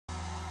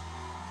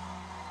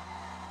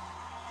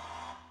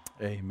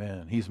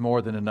Amen. He's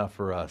more than enough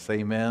for us.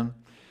 Amen.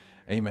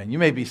 Amen. You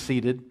may be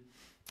seated.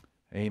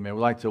 Amen.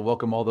 We'd like to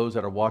welcome all those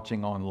that are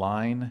watching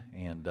online,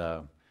 and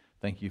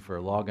thank you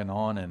for logging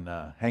on and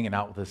hanging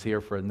out with us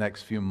here for the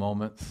next few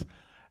moments.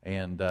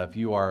 And if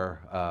you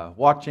are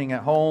watching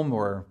at home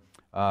or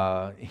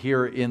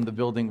here in the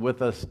building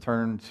with us,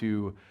 turn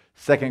to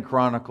 2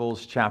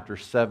 Chronicles chapter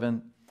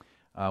 7.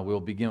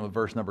 We'll begin with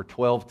verse number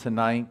 12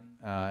 tonight,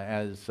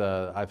 as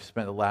I've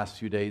spent the last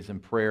few days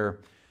in prayer,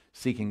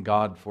 seeking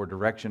God for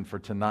direction for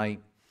tonight.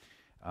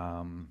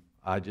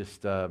 I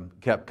just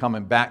kept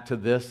coming back to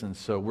this, and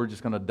so we're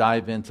just going to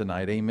dive in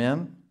tonight.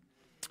 Amen?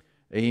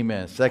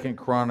 Amen. 2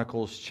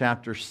 Chronicles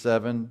chapter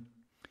 7,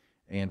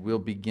 and we'll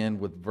begin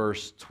with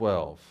verse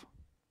 12.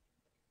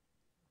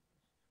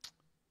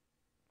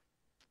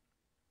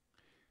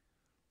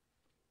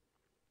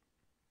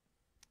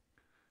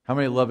 How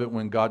many love it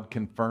when God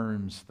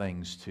confirms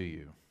things to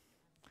you?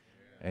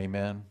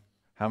 Amen.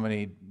 How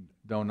many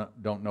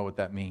don't know what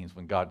that means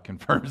when God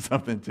confirms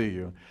something to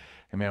you?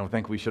 Amen. I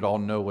think we should all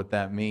know what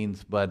that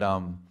means. But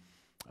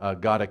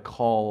got a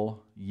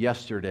call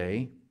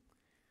yesterday,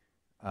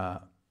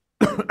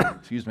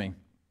 excuse me,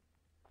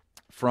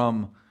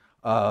 from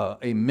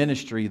a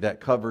ministry that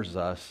covers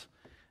us,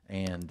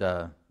 and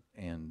I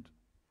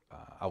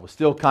was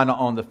still kind of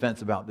on the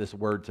fence about this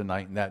word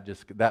tonight, and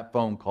that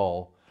phone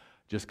call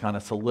just kind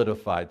of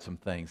solidified some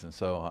things. And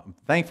so I'm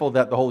thankful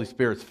that the Holy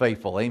Spirit's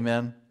faithful.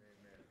 Amen.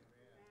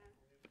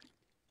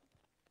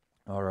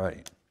 All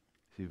right.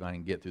 See if I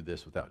can get through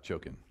this without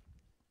choking.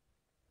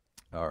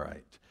 All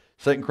right.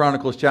 2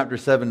 Chronicles chapter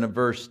 7 and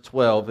verse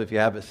 12. If you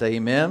have it, say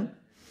amen.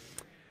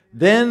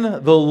 Then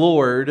the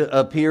Lord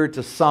appeared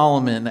to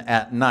Solomon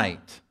at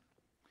night,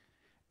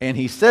 and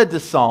he said to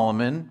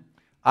Solomon,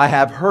 I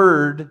have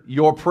heard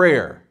your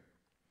prayer,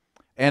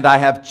 and I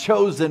have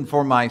chosen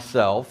for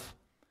myself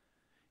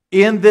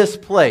in this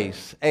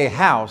place a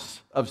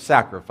house of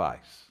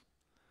sacrifice.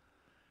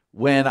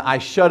 When I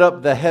shut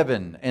up the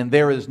heaven and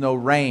there is no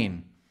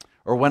rain,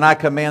 or when I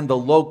command the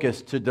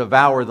locust to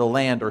devour the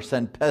land or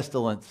send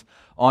pestilence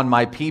on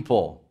my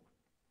people,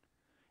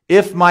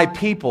 if my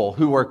people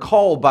who are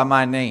called by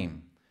my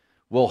name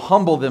will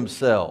humble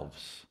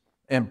themselves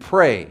and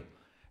pray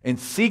and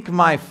seek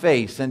my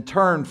face and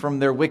turn from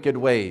their wicked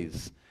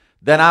ways,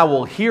 then I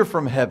will hear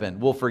from heaven,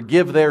 will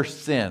forgive their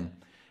sin,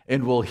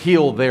 and will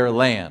heal their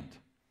land.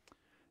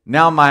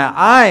 Now my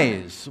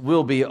eyes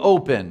will be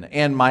open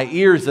and my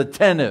ears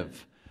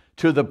attentive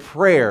to the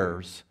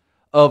prayers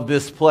of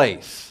this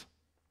place.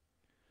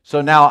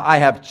 So now I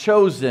have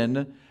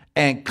chosen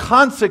and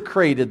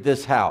consecrated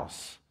this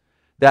house,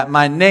 that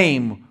my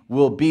name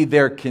will be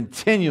there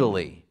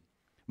continually.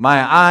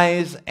 My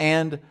eyes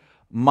and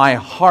my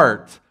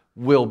heart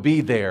will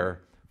be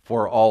there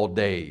for all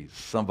days.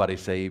 Somebody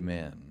say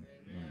amen.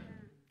 Amen.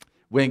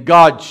 When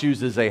God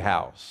chooses a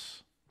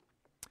house,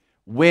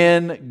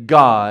 when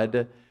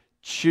God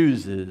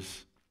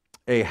chooses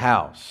a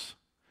house.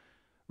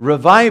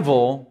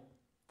 Revival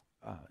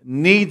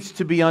needs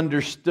to be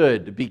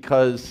understood,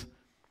 because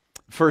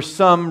for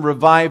some,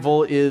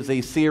 revival is a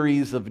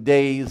series of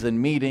days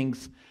and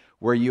meetings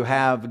where you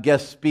have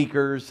guest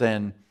speakers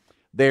and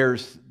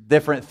there's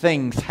different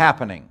things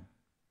happening.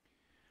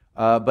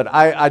 But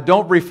I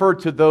don't refer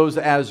to those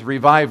as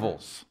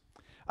revivals.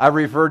 I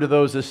refer to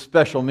those as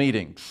special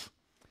meetings.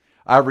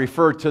 I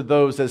refer to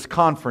those as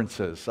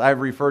conferences. I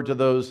refer to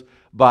those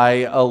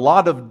by a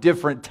lot of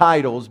different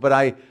titles, but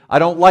I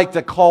don't like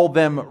to call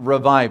them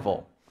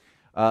revival,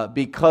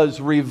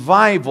 because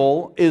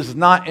revival is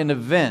not an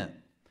event.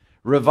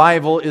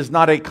 Revival is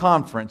not a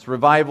conference.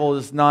 Revival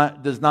does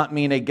not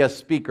mean a guest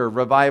speaker.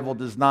 Revival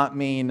does not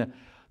mean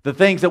the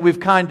things that we've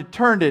kind of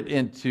turned it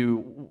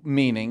into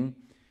meaning.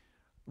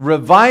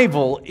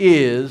 Revival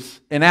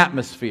is an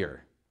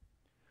atmosphere.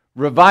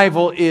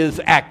 Revival is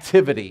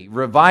activity.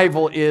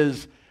 Revival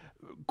is,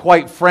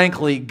 quite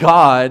frankly,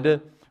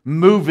 God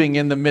moving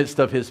in the midst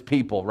of His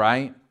people,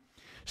 right?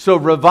 So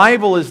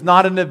revival is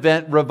not an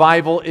event.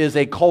 Revival is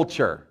a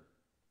culture.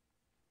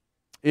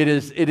 It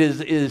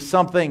is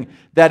something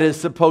that is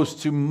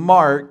supposed to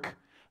mark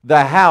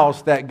the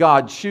house that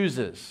God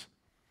chooses.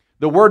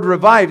 The word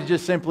revive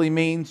just simply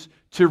means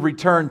to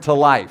return to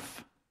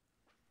life.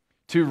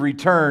 To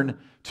return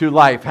to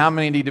life. How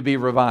many need to be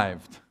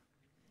revived?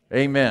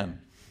 Amen.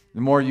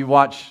 The more you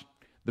watch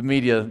the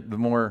media, the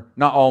more,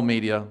 not all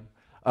media,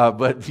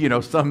 but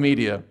some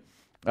media,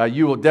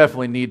 you will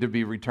definitely need to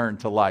be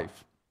returned to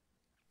life.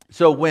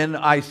 So when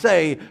I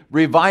say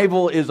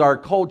revival is our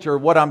culture,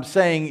 what I'm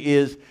saying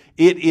is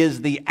it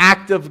is the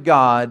act of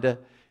God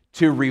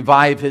to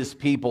revive His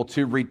people,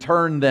 to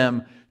return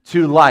them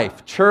to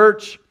life.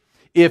 Church,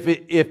 if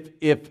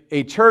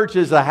a church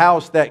is a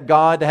house that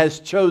God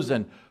has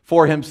chosen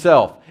for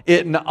Himself,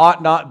 it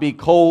ought not be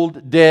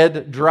cold,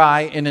 dead,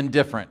 dry, and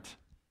indifferent.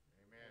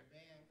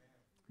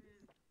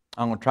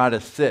 I'm going to try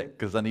to sit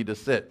because I need to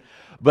sit.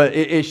 But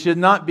it should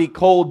not be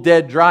cold,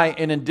 dead, dry,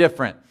 and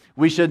indifferent.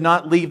 We should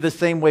not leave the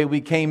same way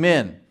we came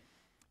in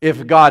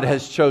if God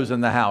has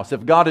chosen the house.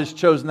 If God has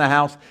chosen the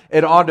house,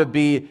 it ought to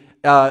be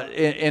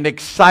an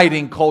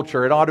exciting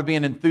culture. It ought to be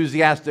an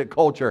enthusiastic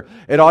culture.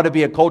 It ought to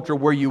be a culture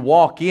where you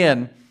walk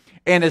in,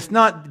 and it's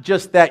not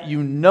just that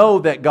you know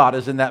that God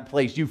is in that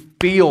place. You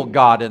feel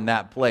God in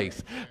that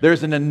place.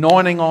 There's an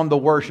anointing on the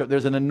worship.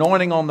 There's an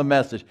anointing on the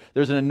message.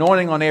 There's an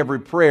anointing on every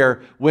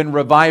prayer when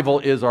revival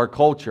is our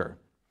culture.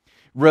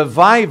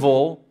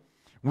 Revival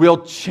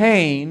will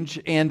change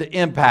and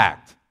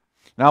impact.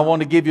 Now, I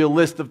want to give you a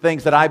list of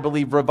things that I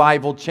believe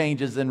revival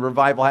changes and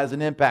revival has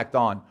an impact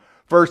on.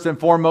 First and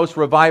foremost,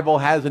 revival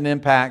has an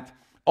impact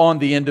on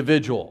the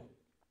individual.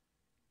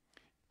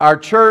 Our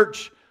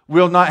church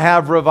will not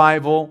have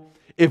revival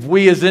if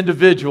we as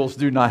individuals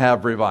do not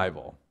have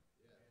revival.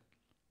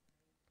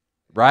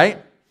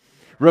 Right?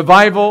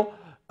 Revival,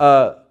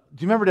 do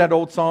you remember that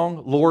old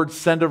song, Lord,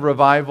 send a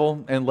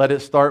revival and let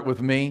it start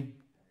with me?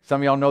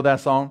 Some of y'all know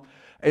that song.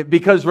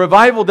 Because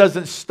revival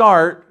doesn't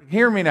start,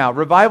 hear me now,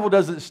 revival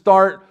doesn't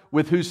start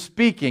with who's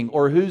speaking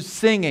or who's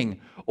singing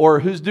or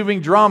who's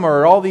doing drama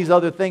or all these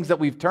other things that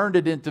we've turned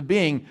it into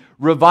being.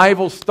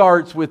 Revival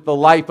starts with the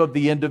life of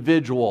the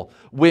individual.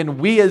 When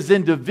we as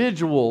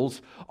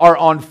individuals are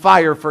on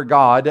fire for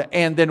God,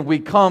 and then we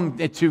come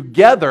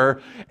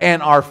together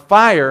and our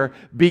fire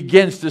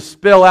begins to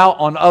spill out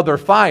on other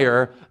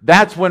fire,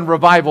 that's when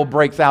revival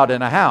breaks out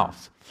in a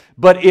house.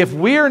 But if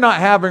we're not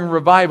having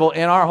revival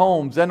in our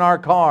homes, in our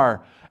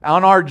car,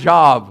 on our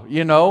job,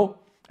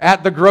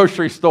 at the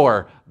grocery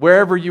store,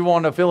 wherever you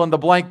want to fill in the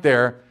blank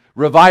there,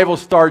 revival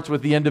starts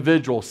with the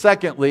individual.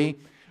 Secondly,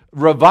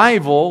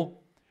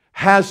 revival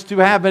has to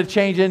have a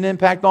change and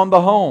impact on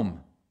the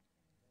home.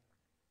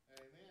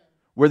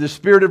 Where the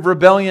spirit of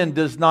rebellion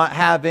does not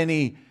have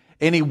any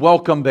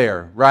welcome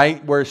there,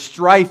 right? Where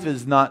strife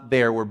is not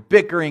there, where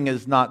bickering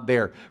is not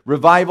there.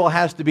 Revival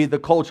has to be the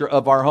culture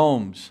of our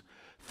homes.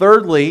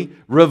 Thirdly,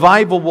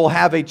 revival will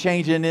have a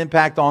change and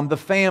impact on the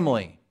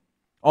family.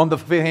 On the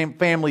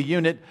family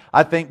unit,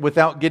 I think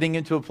without getting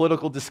into a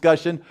political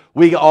discussion,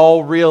 we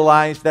all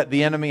realize that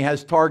the enemy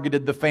has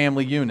targeted the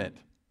family unit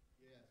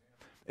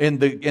in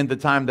the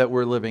time that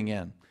we're living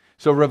in.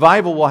 So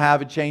revival will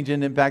have a change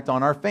and impact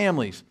on our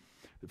families.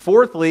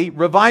 Fourthly,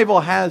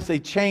 revival has a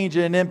change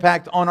and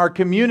impact on our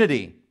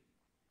community.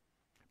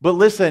 But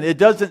listen, it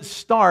doesn't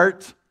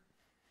start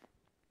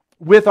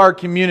with our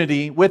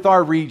community, with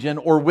our region,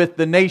 or with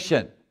the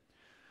nation.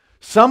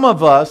 Some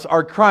of us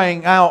are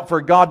crying out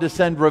for God to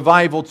send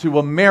revival to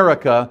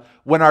America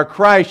when our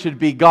cry should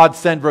be, God,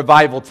 send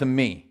revival to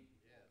me.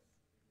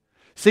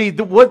 See,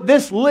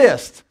 this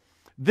list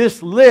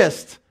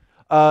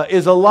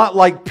is a lot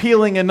like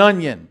peeling an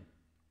onion.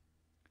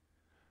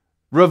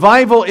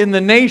 Revival in the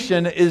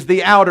nation is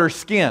the outer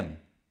skin.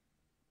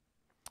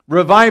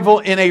 Revival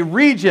in a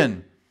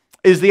region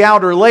is the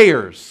outer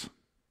layers.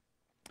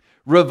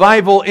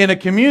 Revival in a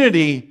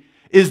community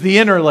is the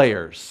inner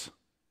layers,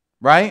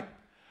 right?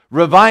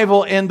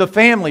 Revival in the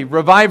family,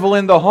 revival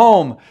in the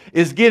home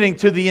is getting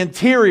to the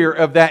interior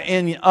of that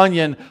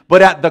onion,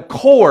 but at the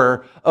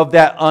core of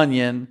that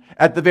onion,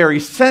 at the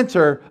very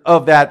center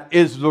of that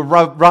is the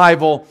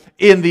revival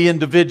in the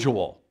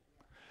individual.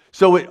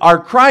 So our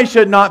cry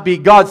should not be,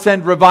 God,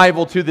 send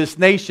revival to this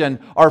nation.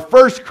 Our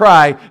first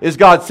cry is,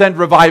 God, send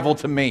revival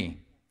to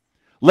me.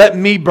 Let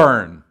me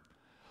burn.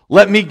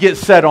 Let me get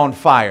set on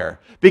fire.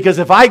 Because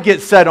if I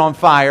get set on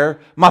fire,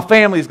 my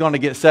family's going to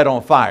get set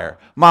on fire.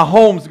 My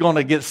home's going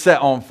to get set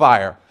on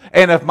fire.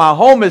 And if my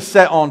home is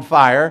set on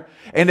fire,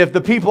 and if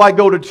the people I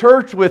go to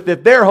church with,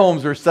 if their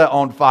homes are set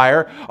on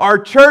fire, our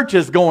church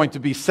is going to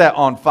be set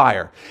on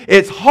fire.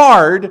 It's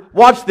hard,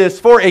 watch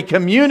this, for a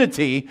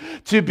community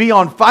to be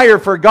on fire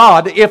for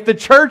God if the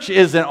church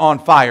isn't on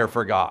fire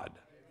for God.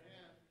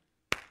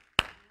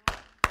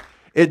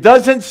 It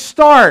doesn't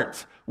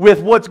start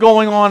with what's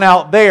going on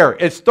out there.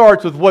 It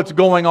starts with what's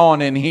going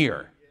on in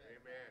here.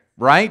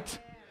 Right?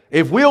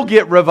 If we'll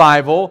get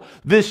revival,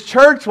 this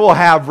church will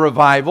have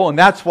revival, and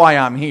that's why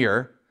I'm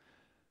here.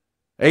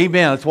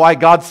 Amen. That's why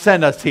God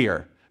sent us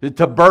here,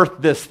 to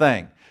birth this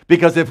thing.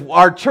 Because if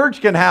our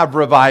church can have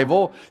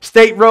revival,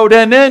 State Road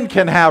NN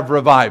can have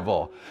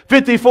revival.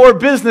 54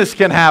 Business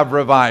can have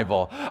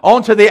revival.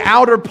 Onto the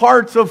outer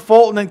parts of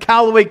Fulton and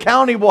Callaway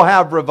County will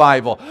have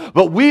revival.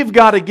 But we've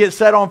got to get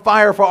set on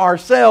fire for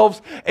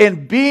ourselves.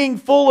 And being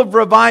full of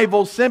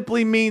revival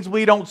simply means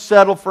we don't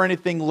settle for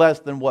anything less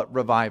than what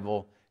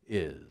revival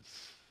is.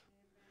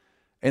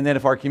 And then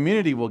if our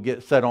community will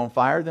get set on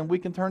fire, then we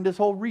can turn this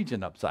whole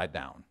region upside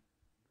down.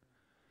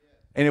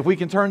 And if we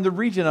can turn the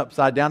region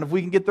upside down, if we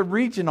can get the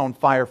region on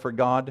fire for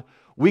God,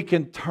 we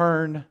can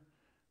turn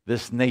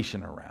this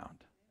nation around.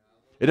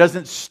 It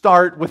doesn't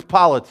start with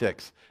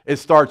politics. It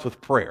starts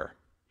with prayer.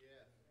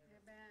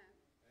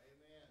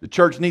 The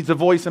church needs a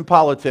voice in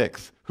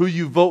politics. Who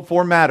you vote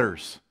for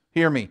matters.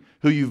 Hear me.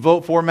 Who you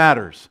vote for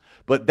matters.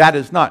 But that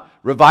is not.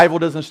 Revival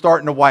doesn't start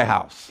in the White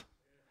House.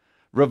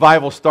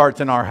 Revival starts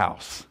in our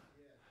house.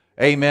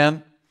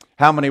 Amen.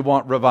 How many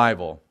want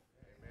revival?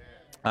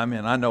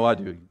 Amen. I know I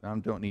do. I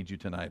don't need you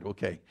tonight.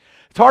 Okay.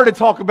 It's hard to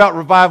talk about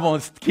revival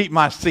and keep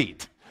my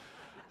seat.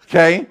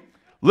 Okay.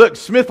 Look,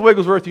 Smith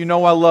Wigglesworth, you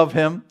know I love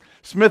him.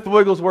 Smith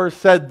Wigglesworth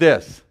said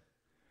this.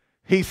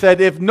 He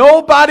said, if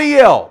nobody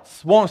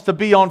else wants to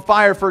be on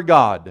fire for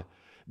God,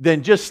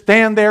 then just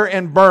stand there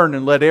and burn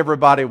and let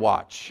everybody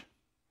watch.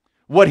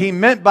 What he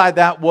meant by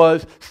that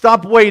was,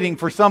 stop waiting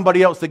for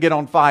somebody else to get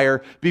on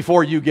fire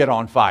before you get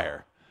on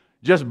fire.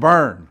 Just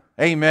burn.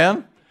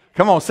 Amen?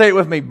 Come on, say it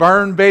with me.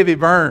 Burn, baby,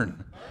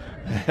 burn.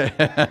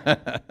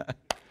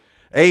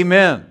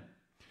 Amen.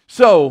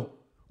 So,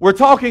 we're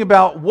talking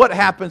about what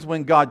happens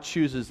when God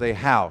chooses a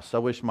house. I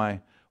wish my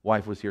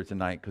wife was here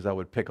tonight because I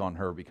would pick on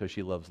her because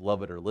she loves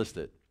Love It or List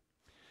It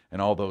and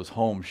all those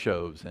home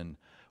shows. And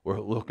we're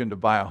looking to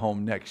buy a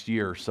home next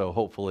year, so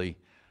hopefully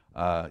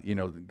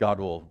God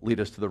will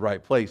lead us to the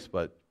right place.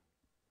 But,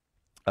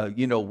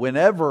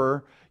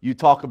 whenever you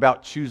talk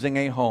about choosing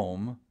a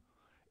home,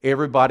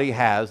 everybody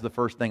has the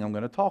first thing I'm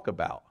going to talk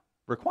about,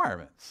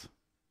 requirements.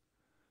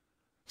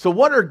 So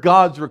what are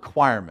God's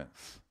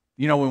requirements?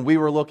 When we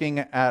were looking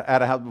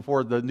at a house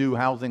before the new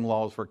housing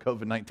laws for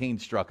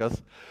COVID-19 struck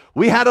us,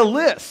 we had a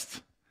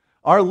list.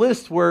 Our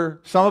list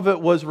where some of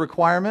it was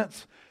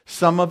requirements,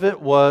 some of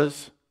it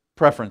was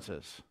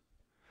preferences.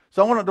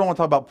 So don't want to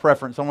talk about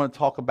preference. I want to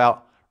talk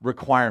about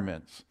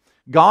requirements.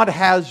 God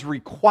has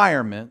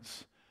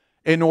requirements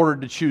in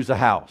order to choose a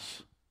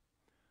house.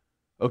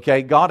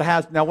 Okay, God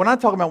has. Now, when I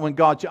talk about when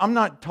God, I'm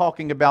not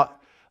talking about,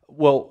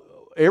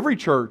 every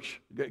church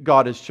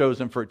God has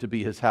chosen for it to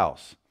be His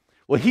house.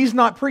 Well, He's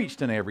not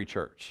preached in every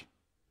church.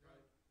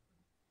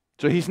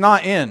 So He's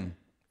not in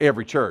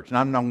every church. And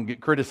I'm not going to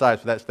get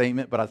criticized for that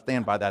statement, but I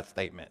stand by that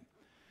statement.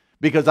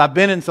 Because I've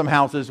been in some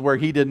houses where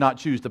He did not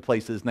choose to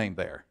place His name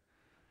there.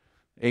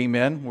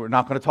 Amen. We're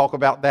not going to talk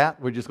about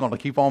that. We're just going to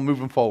keep on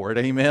moving forward.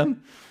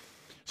 Amen.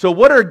 So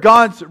what are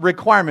God's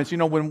requirements?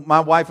 When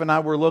my wife and I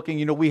were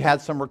looking, we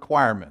had some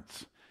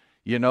requirements.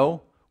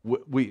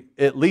 We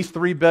at least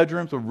 3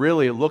 bedrooms. We're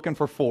really looking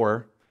for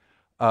 4.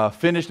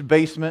 Finished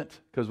basement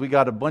because we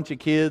got a bunch of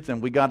kids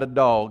and we got a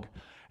dog,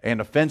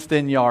 and a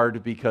fenced-in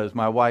yard because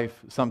my wife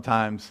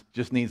sometimes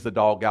just needs the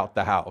dog out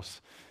the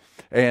house.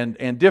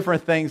 And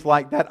different things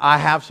like that. I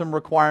have some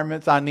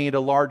requirements. I need a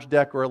large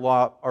deck or a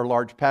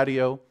large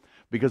patio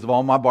because of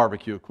all my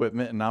barbecue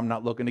equipment, and I'm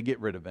not looking to get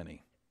rid of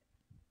any.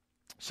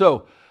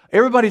 So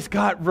everybody's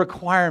got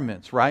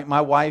requirements, right?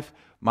 My wife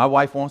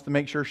wants to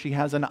make sure she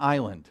has an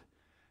island.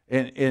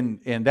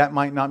 And that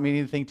might not mean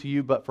anything to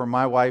you, but for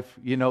my wife,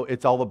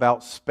 it's all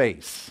about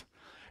space.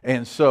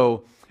 And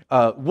so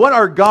what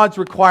are God's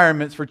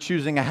requirements for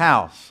choosing a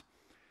house?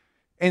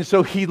 And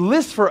so He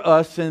lists for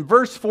us in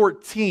verse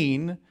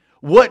 14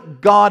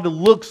 what God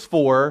looks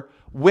for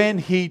when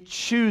He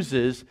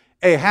chooses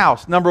a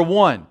house. Number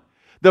 1,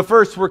 the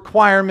first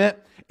requirement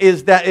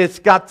is that it's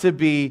got to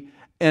be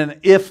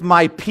an if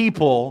my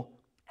people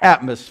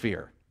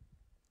atmosphere.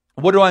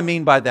 What do I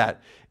mean by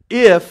that?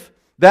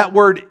 That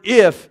word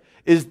if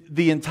is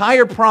the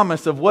entire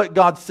promise of what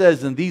God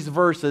says in these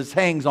verses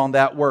hangs on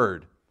that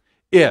word.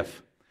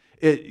 If.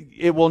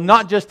 It will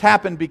not just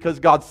happen because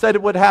God said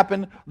it would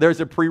happen.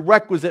 There's a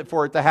prerequisite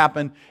for it to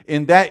happen,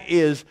 and that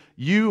is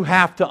you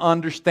have to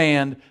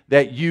understand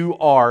that you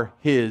are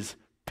His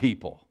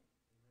people.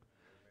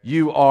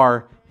 You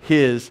are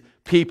His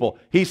people.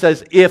 He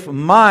says, if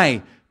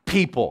my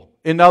people.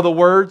 In other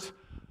words,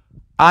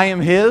 I am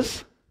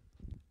His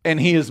and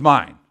He is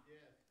mine.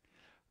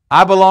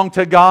 I belong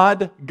to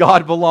God,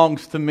 God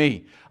belongs to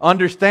me.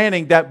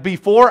 Understanding that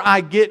before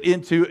I get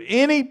into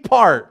any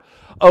part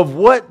of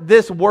what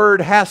this word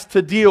has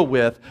to deal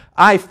with,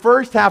 I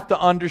first have to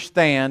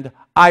understand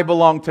I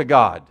belong to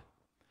God.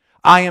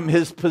 I am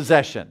His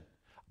possession.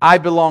 I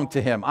belong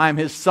to Him. I am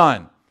His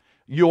son.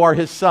 You are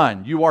His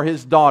son. You are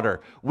His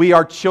daughter. We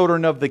are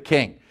children of the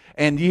King.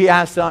 And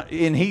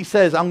He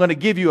says, I'm going to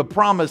give you a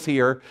promise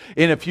here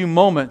in a few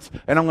moments,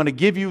 and I'm going to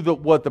give you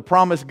what the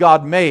promise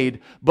God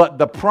made, but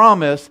the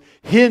promise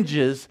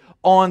hinges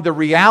on the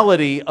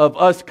reality of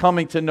us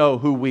coming to know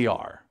who we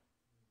are.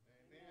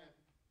 Amen.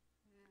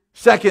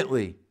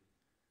 Secondly,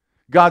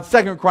 God's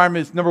second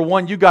requirement is, number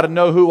 1, you got to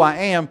know who I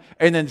am,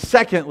 and then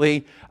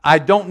secondly, I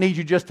don't need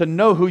you just to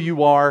know who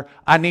you are,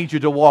 I need you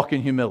to walk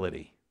in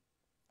humility.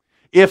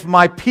 If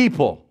my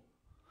people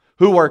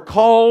who are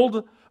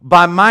called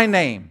by my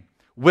name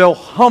will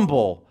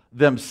humble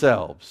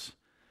themselves.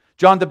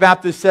 John the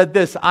Baptist said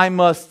this, I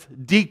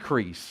must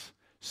decrease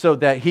so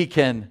that He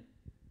can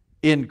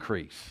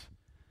increase.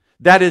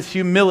 That is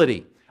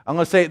humility. I'm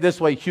going to say it this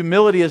way.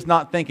 Humility is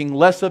not thinking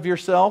less of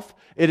yourself.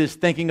 It is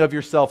thinking of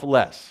yourself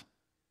less.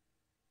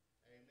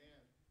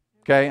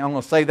 Okay, I'm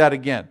going to say that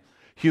again.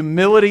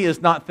 Humility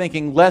is not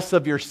thinking less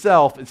of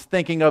yourself. It's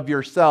thinking of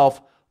yourself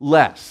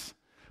less.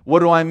 What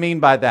do I mean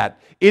by that?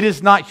 It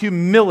is not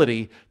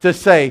humility to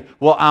say,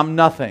 well, I'm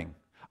nothing.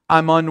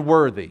 I'm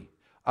unworthy.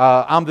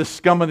 I'm the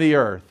scum of the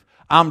earth.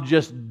 I'm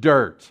just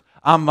dirt.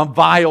 I'm a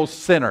vile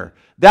sinner.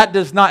 That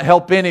does not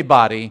help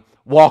anybody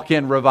walk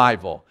in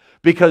revival.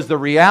 Because the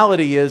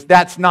reality is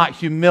that's not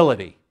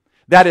humility.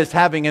 That is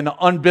having an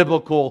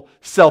unbiblical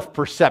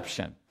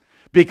self-perception.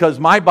 Because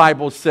my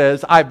Bible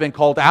says I've been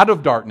called out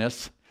of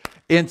darkness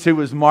into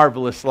His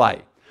marvelous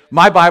light.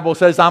 My Bible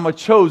says I'm a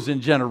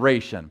chosen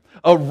generation,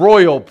 a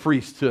royal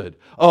priesthood,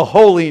 a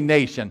holy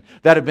nation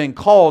that have been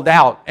called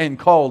out and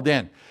called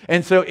in.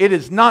 And so it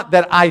is not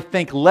that I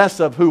think less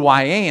of who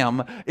I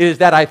am. It is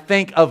that I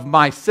think of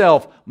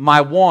myself,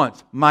 my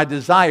wants, my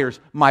desires,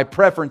 my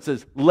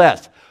preferences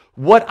less.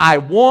 What I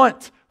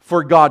want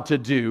for God to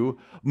do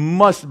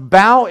must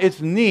bow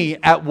its knee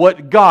at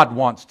what God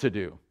wants to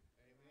do.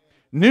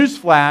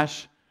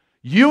 Newsflash,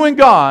 you and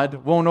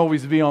God won't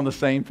always be on the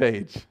same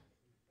page.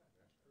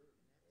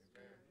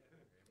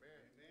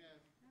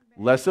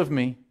 Less of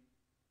me,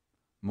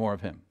 more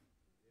of Him.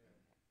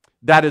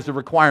 That is a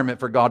requirement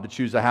for God to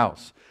choose a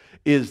house,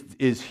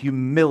 is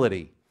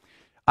humility.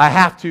 I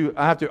want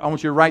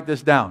you to write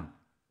this down.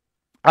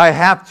 I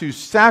have to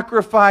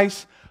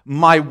sacrifice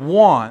my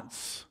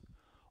wants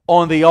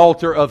on the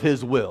altar of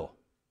His will.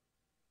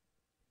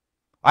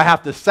 I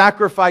have to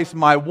sacrifice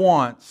my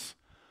wants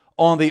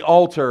on the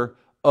altar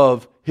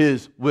of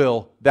His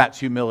will. That's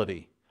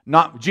humility.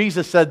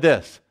 Jesus said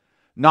this,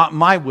 not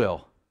my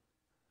will,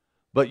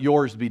 but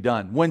yours be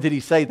done. When did He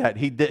say that?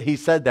 He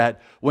said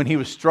that when He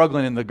was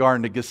struggling in the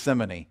Garden of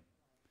Gethsemane.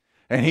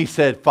 And He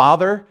said,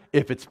 Father,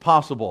 if it's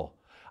possible.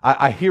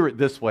 I hear it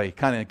this way,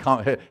 kind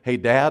of, hey,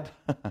 Dad,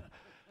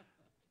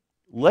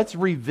 let's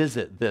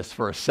revisit this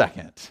for a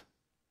second.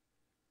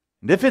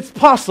 And if it's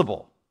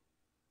possible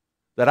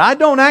that I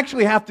don't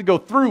actually have to go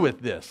through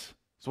with this,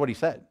 that's what He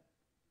said.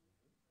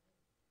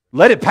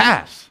 Let it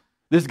pass.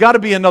 There's got to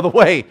be another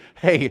way.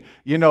 Hey,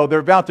 they're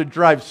about to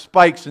drive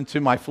spikes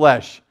into my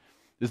flesh.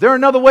 Is there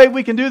another way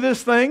we can do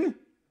this thing?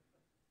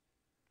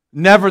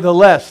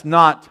 Nevertheless,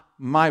 not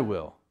my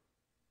will,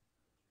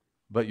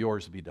 but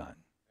yours be done.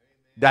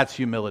 That's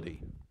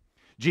humility.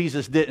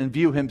 Jesus didn't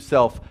view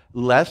Himself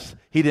less.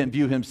 He didn't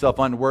view Himself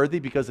unworthy,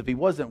 because if He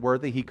wasn't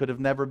worthy, He could have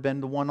never been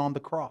the one on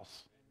the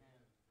cross.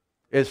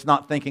 It's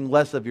not thinking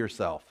less of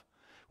yourself.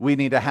 We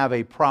need to have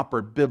a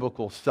proper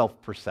biblical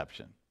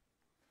self-perception.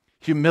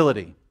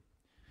 Humility.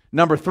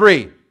 Number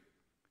 3.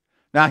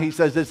 Now He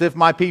says this, if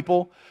my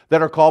people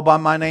that are called by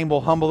my name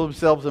will humble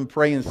themselves and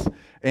pray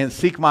and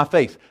seek my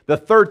face. The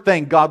third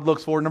thing God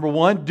looks for, number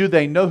 1, do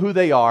they know who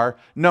they are?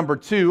 Number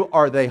 2,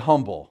 are they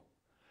humble?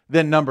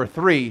 Then number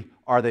 3,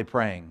 are they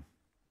praying?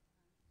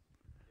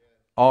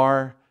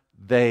 Are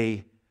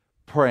they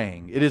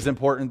praying? It is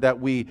important that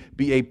we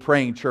be a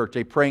praying church.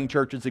 A praying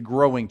church is a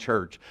growing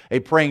church. A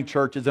praying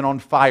church is an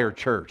on-fire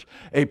church.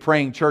 A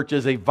praying church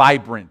is a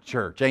vibrant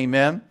church.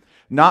 Amen?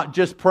 Not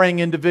just praying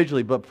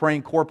individually, but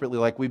praying corporately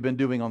like we've been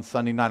doing on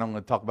Sunday night. I'm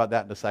going to talk about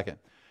that in a second.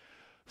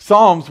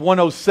 Psalms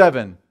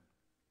 107.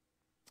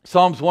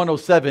 Psalms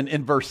 107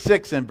 in verse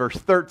 6 and verse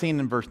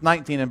 13 and verse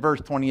 19 and verse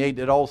 28,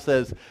 it all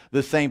says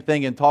the same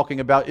thing in talking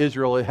about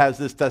Israel. It has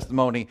this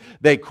testimony.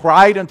 They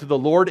cried unto the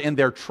Lord in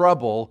their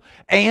trouble,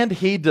 and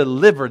He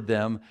delivered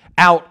them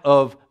out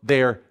of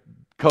their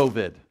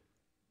COVID.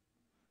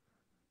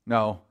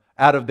 No,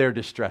 out of their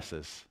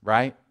distresses,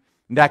 right?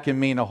 And that can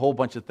mean a whole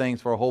bunch of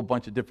things for a whole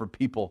bunch of different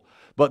people.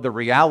 But the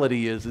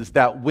reality is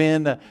that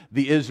when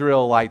the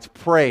Israelites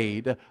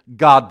prayed,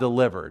 God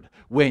delivered.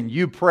 When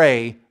you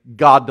pray,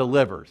 God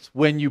delivers.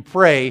 When you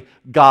pray,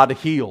 God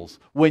heals.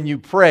 When you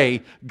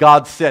pray,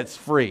 God sets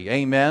free.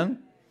 Amen?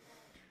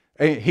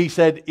 He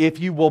said, if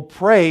you will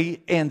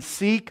pray and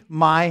seek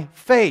my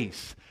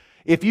face.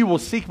 If you will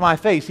seek my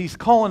face, He's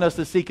calling us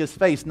to seek His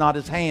face, not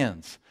His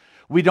hands.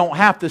 We don't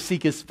have to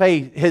seek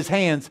His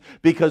hands,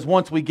 because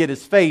once we get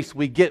His face,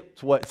 we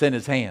get what's in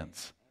His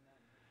hands.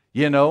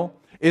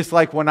 It's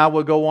like when I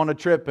would go on a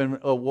trip and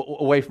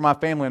away from my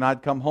family, and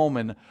I'd come home,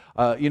 and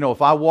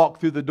if I walk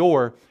through the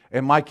door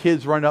and my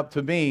kids run up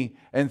to me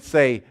and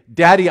say,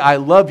 "Daddy, I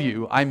love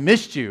you. I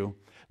missed you,"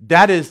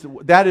 that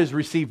is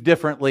received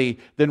differently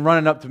than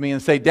running up to me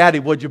and say, "Daddy,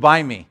 what'd you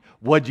buy me?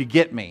 What'd you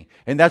get me?"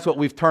 And that's what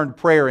we've turned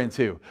prayer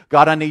into.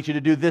 God, I need you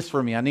to do this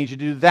for me. I need you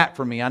to do that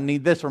for me. I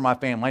need this for my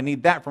family. I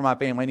need that for my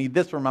family. I need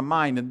this for my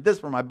mind, and this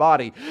for my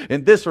body,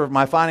 and this for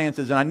my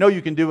finances. And I know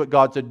you can do it,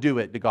 God, so do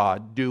it,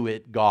 God. Do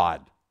it,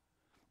 God.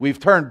 We've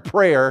turned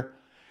prayer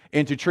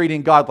into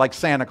treating God like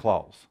Santa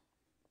Claus.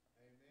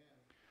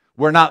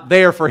 We're not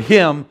there for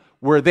Him.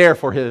 We're there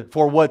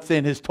for what's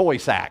in His toy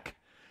sack.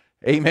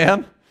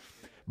 Amen?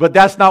 But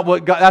that's not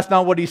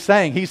what He's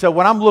saying. He said,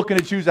 when I'm looking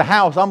to choose a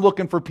house, I'm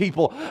looking for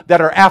people that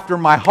are after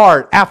my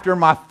heart, after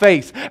my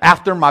face,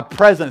 after my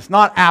presence,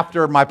 not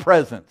after my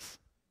presence.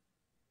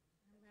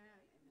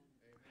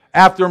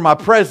 After my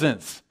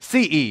presence,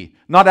 CE,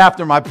 not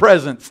after my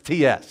presence,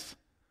 TS.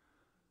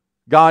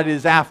 God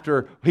is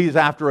He's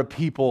after a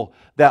people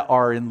that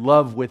are in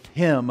love with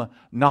Him,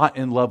 not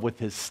in love with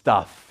His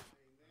stuff.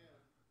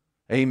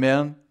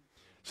 Amen?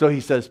 So He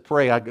says,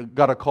 pray. I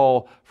got a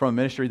call from a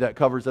ministry that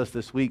covers us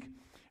this week.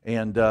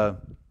 And I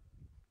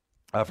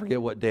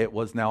forget what day it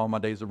was now. All my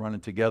days are running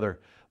together.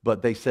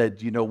 But they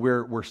said,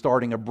 we're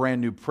starting a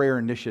brand new prayer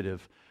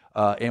initiative.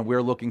 And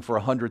we're looking for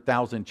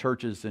 100,000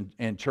 churches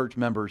and church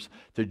members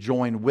to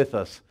join with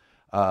us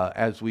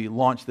as we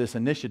launch this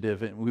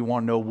initiative. And we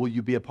want to know, will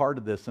you be a part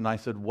of this? And I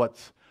said,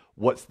 what's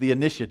the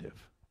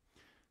initiative?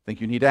 I think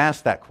you need to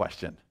ask that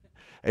question.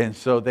 And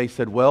so they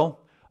said, well,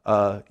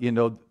 Our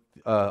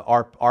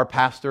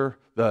pastor,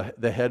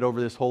 the head over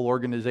this whole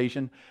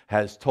organization,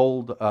 has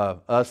told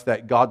us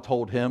that God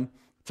told him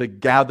to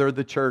gather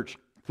the church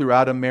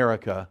throughout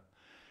America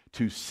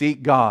to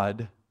seek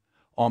God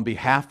on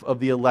behalf of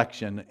the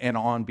election and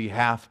on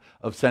behalf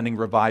of sending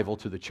revival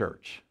to the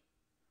church.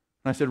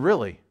 And I said,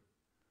 really?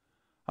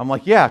 I'm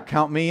like, yeah,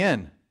 count me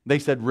in. They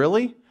said,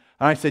 really?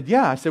 And I said,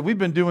 yeah. I said, we've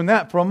been doing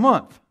that for a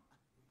month.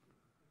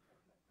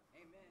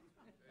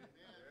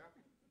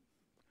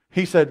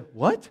 He said,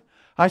 what?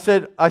 I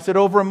said,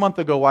 over a month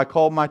ago, I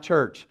called my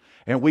church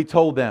and we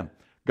told them,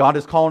 God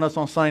is calling us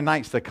on Sunday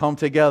nights to come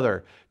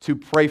together to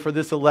pray for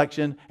this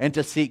election and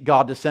to seek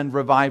God to send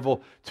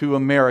revival to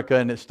America,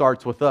 and it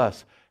starts with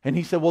us. And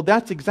he said, well,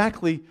 that's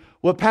exactly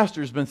what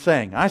Pastor's been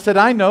saying. I said,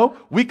 I know.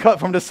 We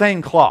cut from the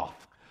same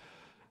cloth.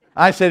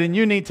 I said, and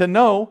you need to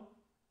know,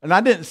 and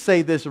I didn't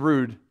say this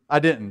rude. I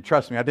didn't.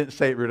 Trust me, I didn't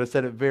say it rude. I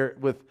said it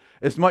with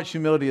as much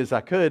humility as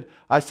I could.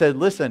 I said,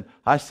 listen,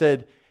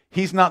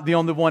 he's not the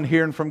only one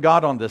hearing from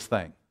God on this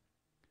thing.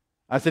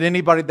 I said,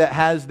 anybody that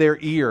has their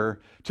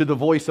ear to the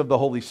voice of the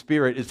Holy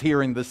Spirit is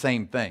hearing the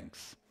same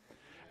things.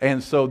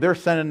 And so they're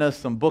sending us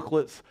some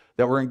booklets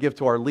that we're going to give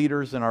to our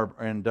leaders and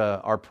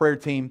our prayer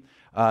team.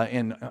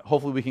 And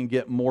hopefully we can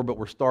get more, but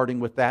we're starting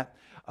with that.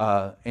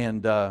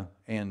 And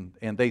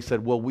they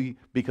said, well,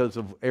 because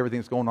of everything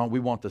that's going on, we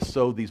want to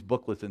sow these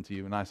booklets into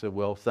you. And I said,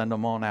 well, send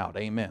them on out.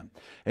 Amen.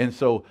 And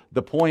so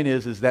the point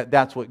is that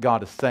that's what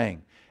God is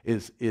saying,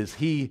 is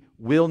He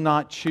will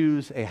not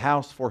choose a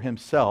house for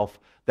Himself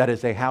that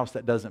is a house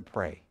that doesn't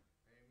pray. Amen.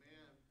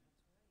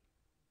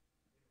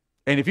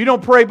 And if you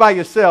don't pray by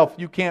yourself,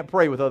 you can't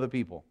pray with other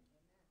people.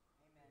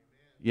 Amen.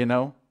 You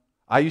know,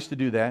 I used to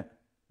do that,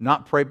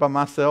 not pray by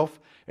myself,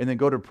 and then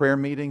go to prayer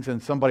meetings,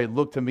 and somebody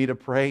looked to me to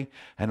pray,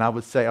 and I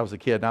would say, I was a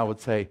kid, and I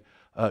would say,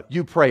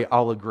 you pray,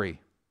 I'll agree.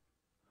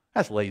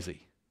 That's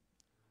lazy,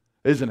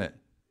 isn't it?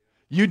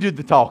 You do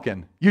the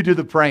talking, you do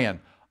the praying,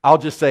 I'll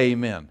just say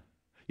amen.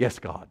 Yes,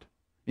 God.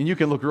 And you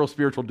can look real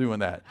spiritual doing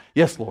that.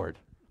 Yes, Lord.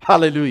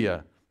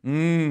 Hallelujah.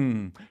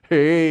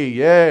 Hey,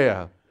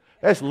 yeah.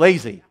 That's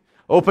lazy.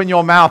 Open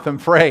your mouth and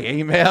pray.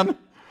 Amen.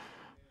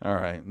 All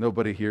right.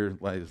 Nobody here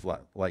is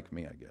like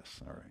me, I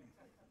guess. All right.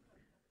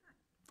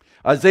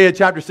 Isaiah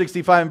chapter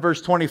 65 and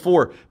verse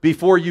 24.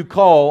 Before you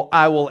call,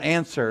 I will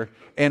answer,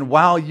 and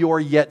while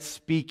you're yet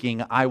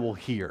speaking, I will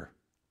hear.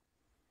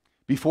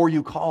 Before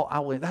you call, I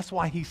will. That's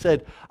why he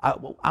said,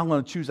 I'm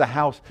going to choose a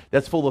house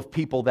that's full of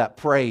people that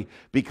pray,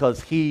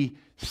 because he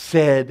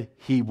said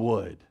he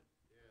would.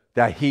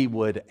 That he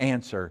would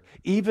answer.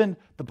 Even,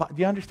 do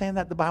you understand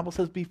that the Bible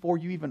says before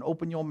you even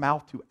open your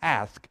mouth to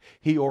ask,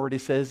 he already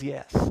says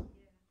yes.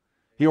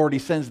 He already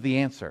sends the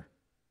answer.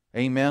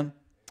 Amen?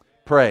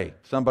 Pray.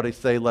 Somebody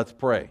say, let's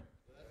pray.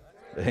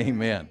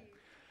 Amen.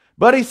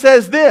 But he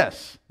says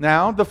this.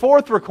 Now, the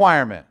fourth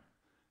requirement.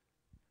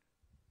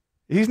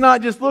 He's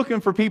not just looking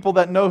for people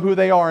that know who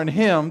they are in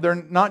Him. They're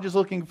not just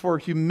looking for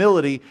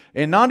humility,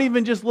 and not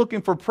even just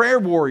looking for prayer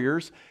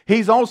warriors.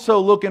 He's also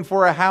looking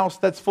for a house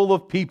that's full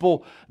of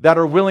people that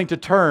are willing to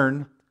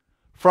turn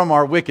from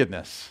our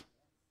wickedness.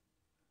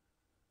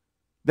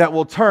 That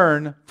will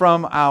turn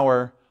from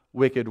our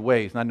wicked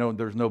ways. And I know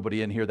there's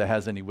nobody in here that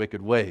has any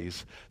wicked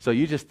ways. So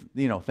you just,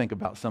 think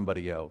about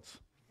somebody else.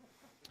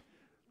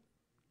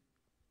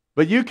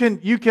 But you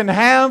can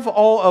have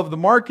all of the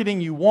marketing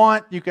you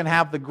want. You can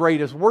have the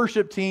greatest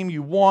worship team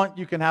you want.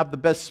 You can have the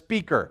best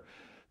speaker.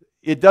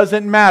 It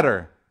doesn't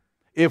matter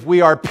if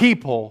we are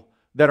people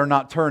that are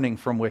not turning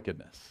from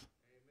wickedness.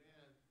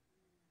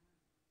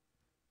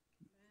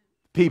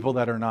 People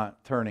that are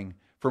not turning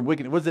from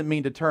wickedness. What does it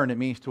mean to turn? It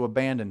means to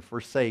abandon,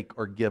 forsake,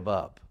 or give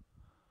up.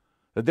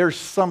 That there's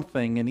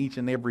something in each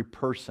and every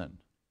person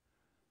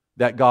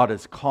that God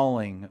is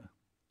calling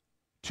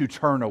to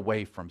turn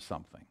away from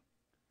something.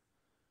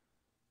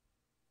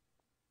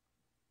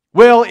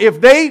 Well,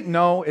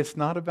 no, it's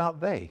not about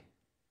they.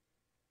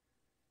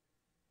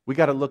 We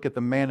got to look at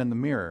the man in the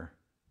mirror.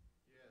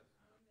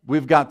 We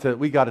got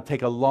to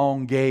take a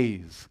long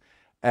gaze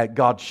at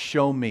God.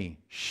 Show me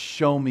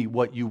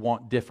what you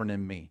want different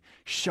in me.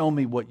 Show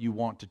me what you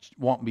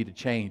want me to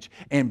change,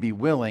 and be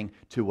willing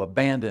to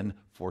abandon,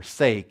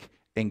 forsake,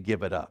 and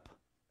give it up.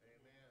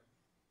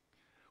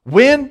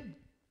 When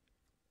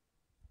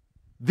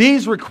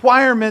these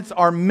requirements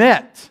are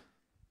met,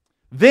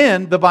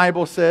 then the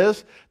Bible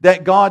says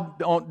that God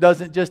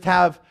doesn't just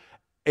have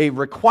a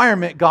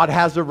requirement, God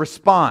has a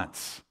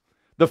response.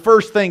 The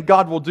first thing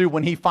God will do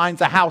when He finds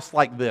a house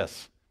like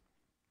this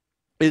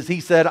is He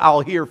said,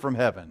 I'll hear from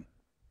heaven.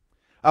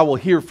 I will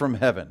hear from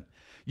heaven.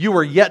 You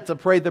are yet to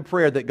pray the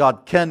prayer that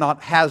God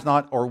cannot, has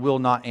not, or will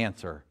not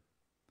answer.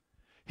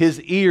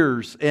 His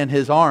ears and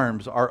His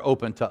arms are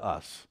open to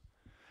us.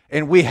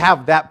 And we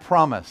have that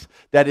promise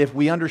that if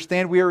we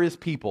understand we are His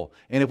people,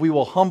 and if we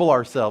will humble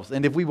ourselves,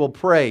 and if we will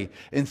pray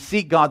and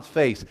seek God's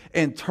face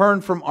and turn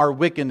from our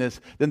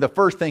wickedness, then the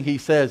first thing He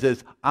says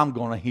is, I'm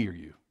going to hear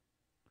you.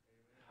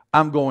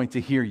 I'm going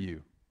to hear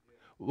you.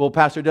 Well,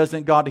 Pastor,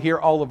 doesn't God hear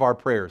all of our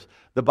prayers?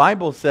 The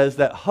Bible says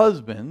that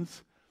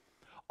husbands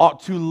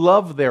ought to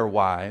love their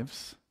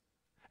wives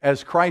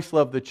as Christ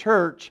loved the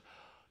church,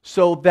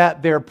 so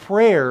that their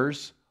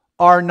prayers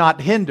are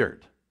not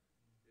hindered.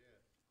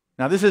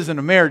 Now, this isn't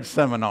a marriage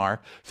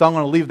seminar, so I'm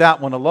going to leave that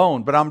one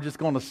alone. But I'm just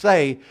going to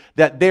say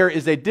that there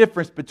is a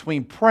difference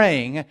between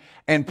praying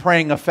and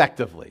praying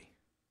effectively.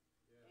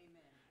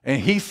 Amen.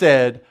 And he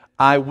said,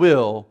 I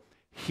will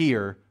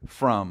hear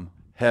from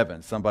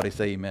heaven. Somebody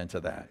say amen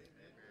to that. Amen.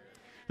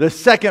 The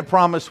second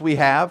promise we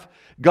have,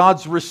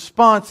 God's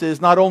response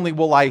is, not only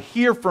will I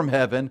hear from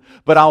heaven,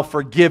 but I'll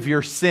forgive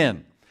your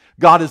sin.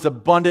 God is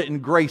abundant in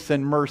grace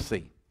and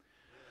mercy.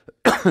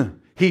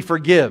 He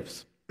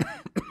forgives.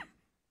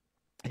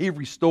 He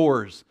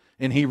restores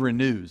and He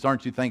renews.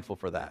 Aren't you thankful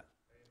for that?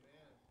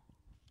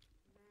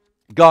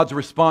 God's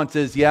response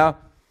is, yeah,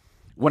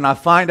 when I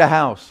find a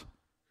house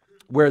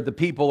where the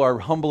people are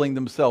humbling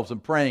themselves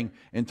and praying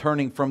and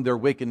turning from their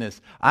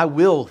wickedness, I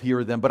will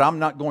hear them, but I'm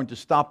not going to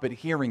stop at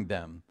hearing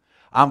them.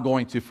 I'm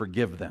going to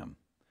forgive them.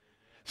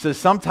 So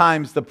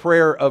sometimes the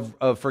prayer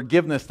of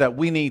forgiveness that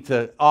we need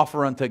to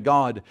offer unto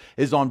God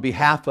is on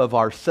behalf of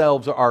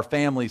ourselves or our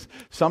families.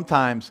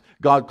 Sometimes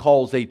God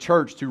calls a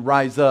church to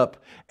rise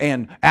up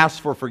and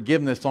ask for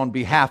forgiveness on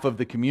behalf of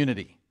the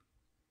community,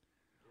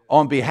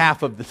 on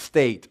behalf of the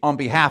state, on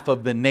behalf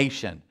of the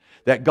nation.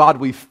 That God,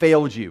 we've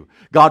failed you.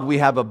 God, we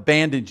have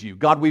abandoned you.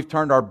 God, we've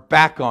turned our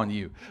back on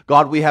you.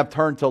 God, we have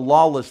turned to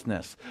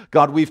lawlessness.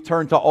 God, we've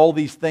turned to all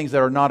these things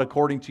that are not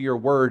according to your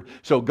word.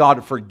 So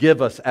God,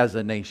 forgive us as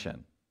a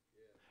nation.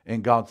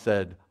 And God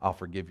said, I'll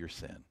forgive your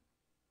sin.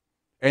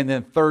 And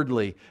then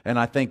thirdly, and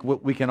I think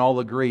what we can all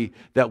agree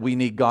that we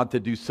need God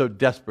to do so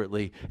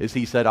desperately, is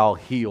He said, I'll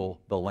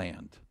heal the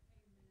land.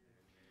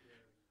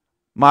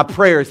 My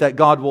prayer is that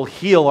God will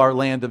heal our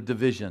land of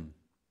division.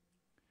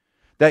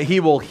 That He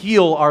will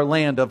heal our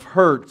land of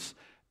hurts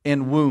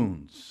and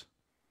wounds.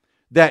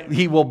 That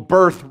He will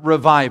birth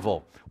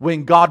revival.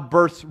 When God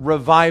births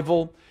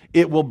revival,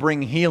 it will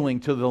bring healing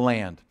to the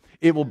land.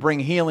 It will bring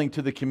healing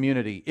to the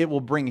community. It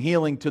will bring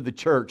healing to the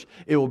church.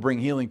 It will bring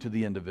healing to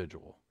the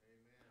individual.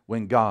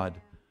 When God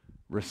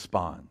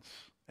responds.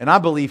 And I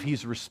believe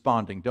He's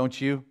responding,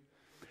 don't you?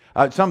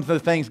 Some of the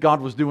things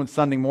God was doing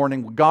Sunday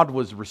morning, God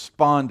was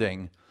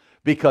responding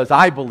because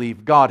I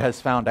believe God has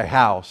found a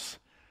house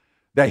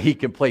that He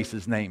can place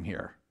His name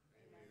here.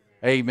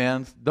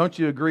 Amen. Don't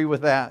you agree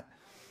with that?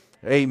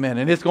 Amen.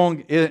 And it's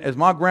going, as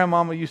my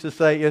grandmama used to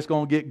say, it's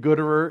going to get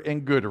gooder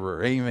and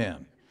gooder.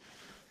 Amen.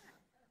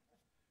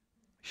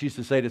 She used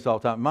to say this all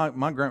the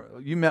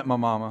time. You met my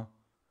mama.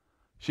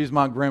 She's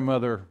my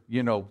grandmother,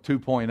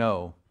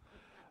 2.0.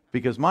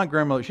 Because my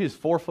grandmother, she's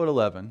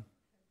 4'11".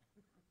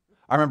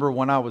 I remember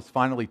when I was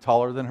finally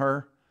taller than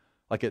her,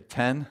 like at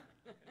 10.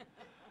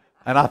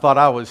 And I thought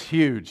I was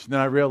huge.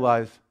 Then I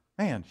realized,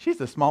 man, she's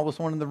the smallest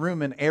one in the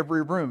room in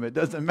every room. It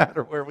doesn't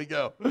matter where we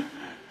go.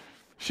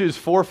 She was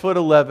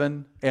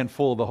 4'11" and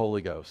full of the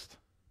Holy Ghost.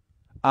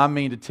 I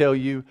mean to tell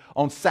you,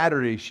 on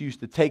Saturday, she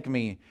used to take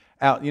me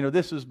out.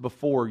 This was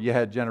before you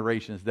had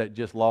generations that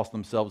just lost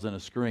themselves in a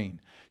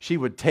screen. She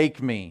would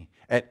take me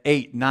at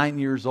 8, 9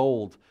 years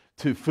old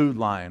to Food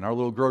Lion, our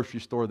little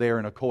grocery store there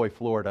in Ocoee,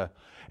 Florida.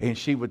 And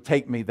she would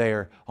take me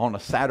there on a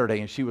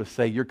Saturday and she would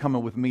say, you're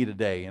coming with me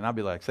today. And I'd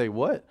be like, say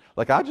what?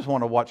 Like, I just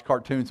want to watch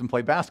cartoons and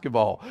play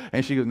basketball.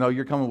 And she goes, no,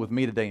 you're coming with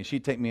me today. And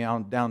she'd take me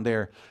down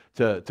there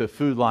to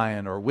Food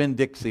Lion or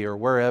Winn-Dixie or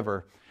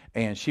wherever.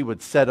 And she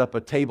would set up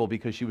a table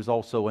because she was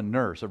also a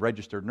nurse, a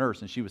registered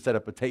nurse, and she would set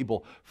up a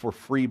table for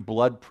free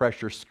blood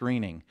pressure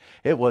screening.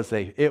 It was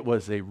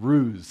a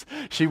ruse.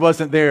 She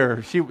wasn't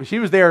there. She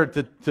was there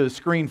to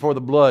screen for the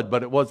blood,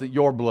 but it wasn't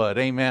your blood.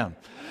 Amen.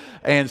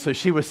 And so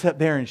she would sit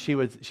there and she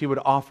would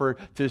offer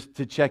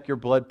to check your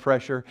blood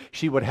pressure.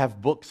 She would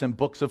have books and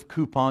books of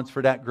coupons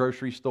for that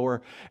grocery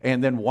store.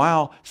 And then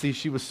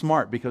she was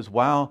smart because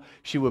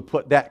she would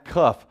put that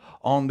cuff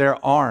on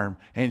their arm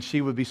and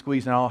she would be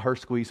squeezing, all her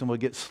squeezing would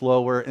get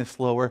slower and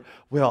slower.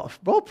 Well,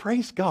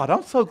 praise God.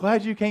 I'm so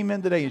glad you came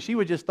in today. And she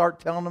would just start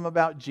telling them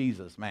about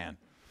Jesus, man.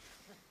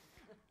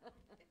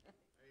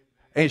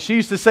 And she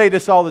used to say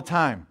this all the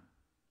time.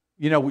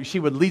 She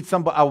would lead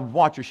somebody, I would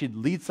watch her, she'd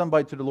lead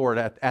somebody to the Lord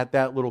at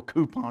that little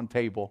coupon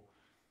table.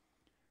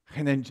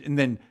 And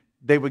then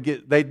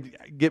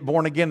they'd get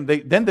born again.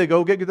 Then they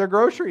go get their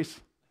groceries.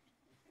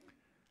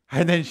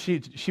 And then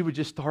she would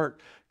just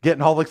start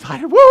getting all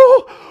excited.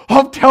 Whoa,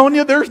 I'm telling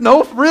you, there's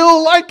no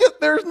thrill like it.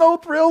 There's no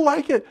thrill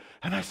like it.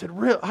 And I said,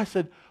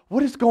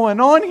 what is going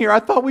on here? I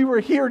thought we were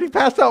here to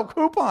pass out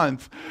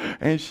coupons.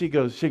 And she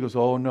goes,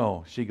 oh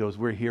no. She goes,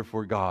 we're here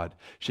for God.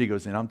 She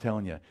goes, and I'm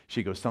telling you,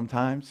 she goes,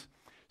 sometimes,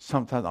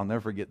 I'll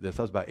never forget this.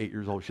 I was about 8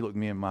 years old. She looked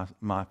me in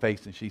my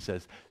face and she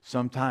says,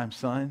 sometimes,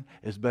 son,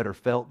 it's better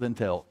felt than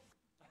telt.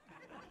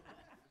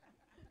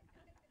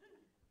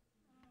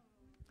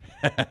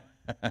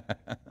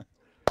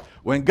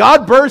 When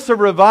God bursts a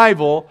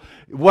revival,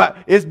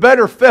 it's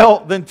better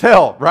felt than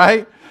telt,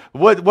 right?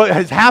 What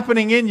is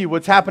happening in you,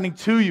 what's happening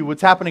to you,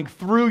 what's happening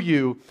through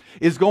you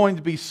is going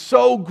to be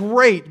so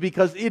great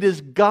because it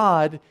is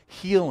God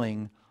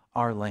healing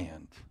our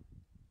land.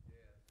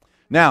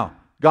 Now,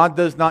 God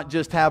does not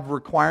just have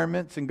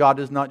requirements, and God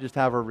does not just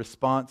have a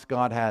response.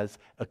 God has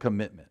a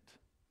commitment.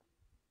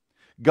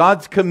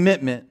 God's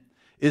commitment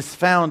is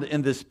found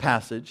in this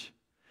passage,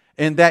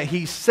 in that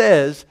He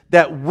says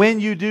that when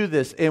you do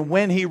this and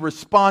when He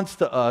responds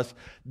to us,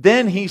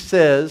 then He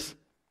says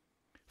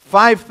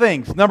 5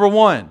 things. Number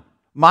 1,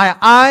 my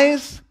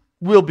eyes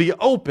will be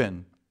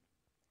open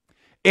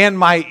and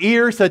my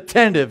ears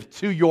attentive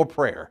to your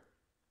prayer.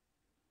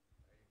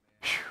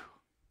 Whew.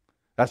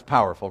 That's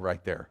powerful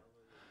right there.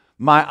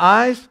 My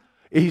eyes,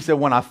 He said,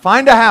 when I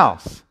find a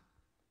house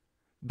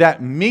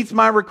that meets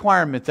my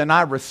requirements and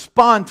I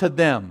respond to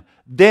them,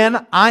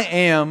 then I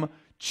am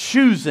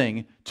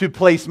choosing to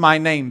place my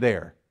name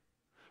there.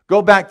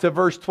 Go back to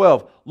verse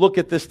 12. Look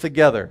at this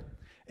together.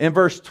 In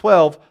verse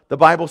 12, the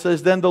Bible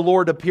says, then the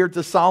Lord appeared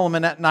to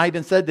Solomon at night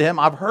and said to him,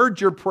 I've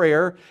heard your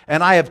prayer,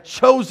 and I have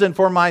chosen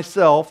for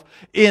myself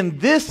in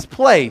this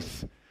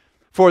place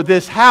for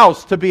this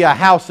house to be a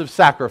house of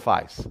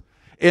sacrifice.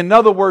 In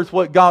other words,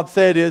 what God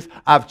said is,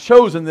 I've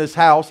chosen this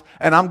house,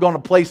 and I'm going to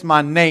place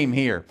my name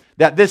here.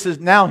 That this is,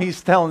 now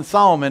He's telling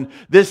Solomon,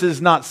 this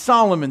is not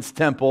Solomon's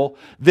temple,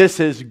 this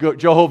is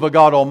Jehovah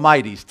God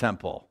Almighty's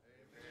temple.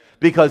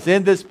 Because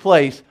in this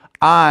place,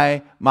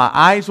 my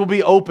eyes will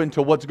be open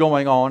to what's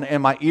going on,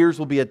 and my ears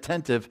will be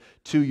attentive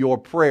to your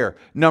prayer.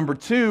 Number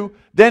 2,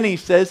 then He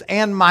says,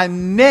 and my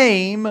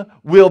name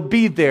will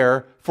be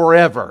there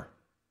forever.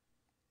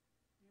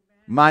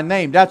 My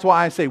name. That's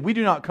why I say we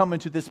do not come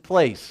into this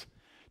place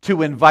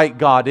to invite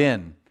God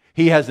in.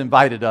 He has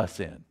invited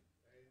us in.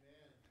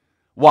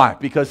 Why?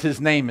 Because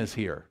His name is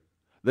here.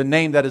 The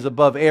name that is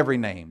above every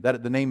name. That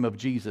at the name of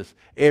Jesus,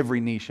 every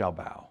knee shall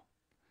bow,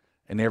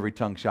 and every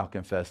tongue shall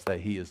confess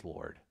that He is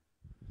Lord.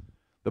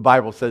 The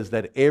Bible says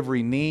that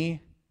every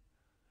knee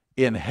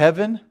in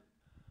heaven,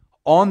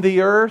 on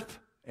the earth,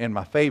 and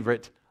my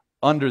favorite,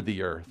 under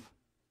the earth,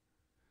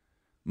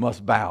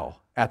 must bow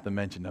at the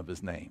mention of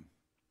His name.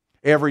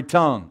 Every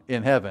tongue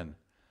in heaven,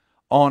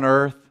 on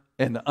earth,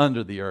 and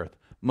under the earth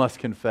must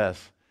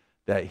confess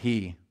that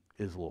He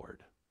is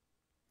Lord.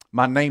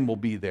 My name will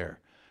be there.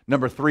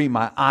 Number 3,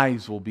 my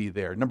eyes will be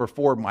there. Number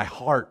 4, my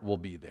heart will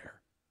be there.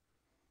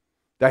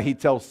 That He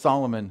tells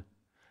Solomon,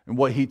 and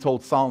what He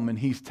told Solomon,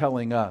 He's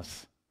telling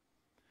us.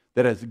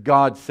 That as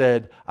God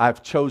said,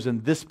 I've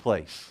chosen this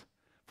place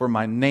for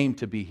my name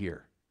to be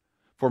here,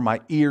 for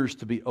my ears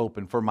to be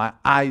open, for my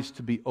eyes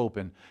to be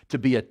open, to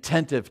be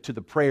attentive to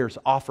the prayers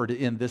offered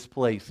in this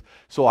place.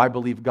 So I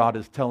believe God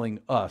is telling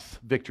us,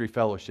 Victory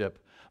Fellowship,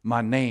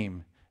 my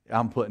name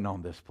I'm putting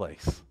on this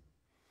place.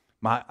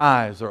 My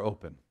eyes are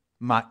open.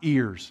 My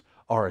ears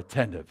are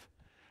attentive.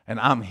 And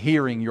I'm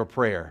hearing your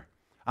prayer.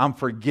 I'm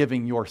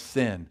forgiving your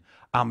sin.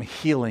 I'm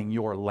healing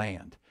your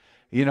land.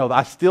 You know,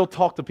 I still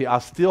talk to people. I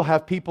still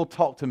have people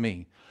talk to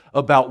me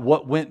about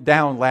what went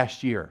down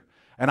last year.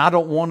 And I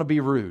don't want to be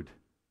rude.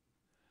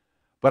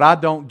 But I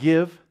don't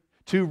give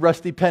 2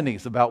 rusty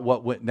pennies about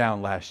what went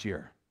down last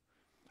year.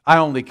 I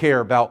only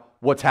care about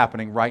what's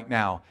happening right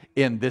now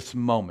in this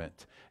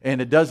moment. And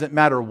it doesn't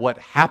matter what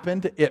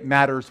happened. It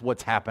matters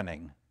what's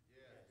happening.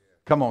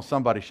 Come on,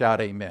 somebody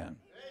shout amen.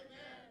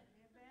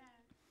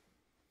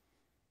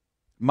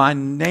 My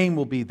name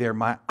will be there.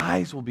 My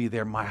eyes will be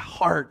there. My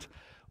heart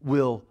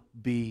will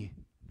be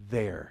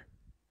there.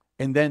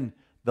 And then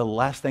the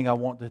last thing I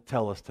want to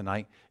tell us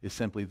tonight is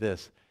simply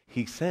this.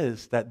 He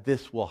says that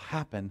this will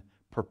happen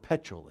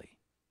perpetually.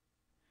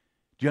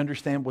 Do you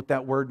understand what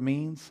that word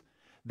means?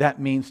 That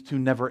means to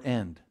never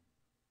end.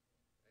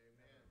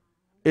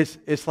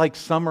 It's like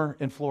summer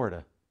in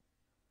Florida.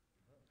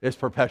 It's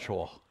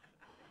perpetual.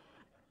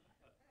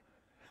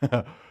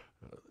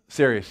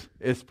 Serious,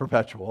 it's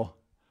perpetual.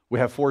 We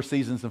have 4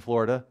 seasons in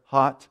Florida.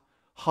 Hot,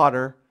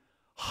 hotter,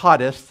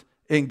 hottest,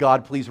 and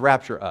God, please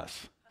rapture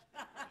us.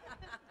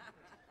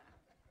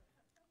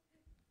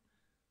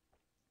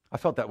 I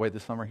felt that way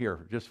this summer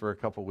here, just for a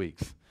couple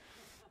weeks.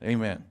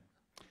 Amen.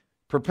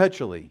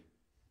 Perpetually,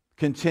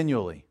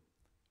 continually,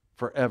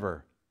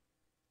 forever.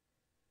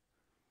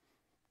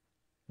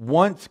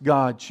 Once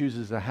God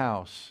chooses a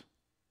house,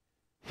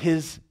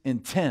 His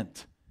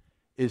intent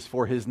is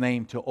for His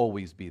name to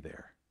always be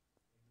there.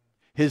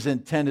 His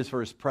intent is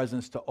for His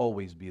presence to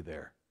always be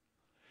there.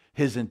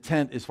 His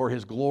intent is for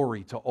His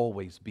glory to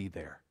always be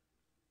there.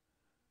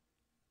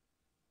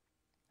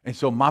 And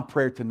so my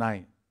prayer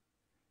tonight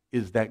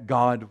is that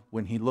God,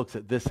 when He looks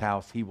at this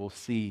house, He will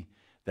see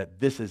that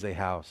this is a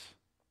house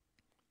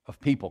of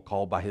people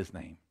called by His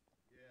name.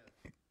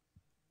 Yes.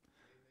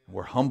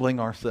 We're humbling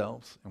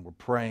ourselves, and we're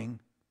praying,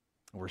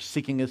 and we're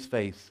seeking His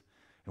face,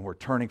 and we're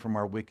turning from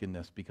our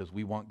wickedness because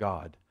we want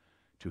God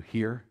to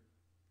hear,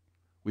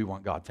 we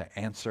want God to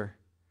answer,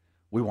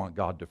 we want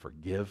God to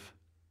forgive,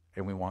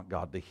 and we want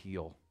God to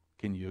heal.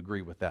 Can you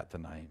agree with that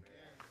tonight?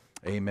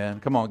 Amen.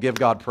 Come on, give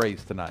God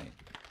praise tonight.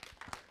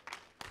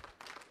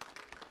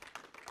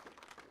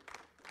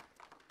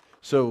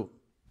 So,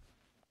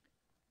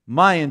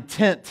 my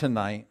intent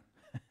tonight,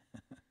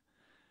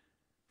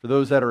 for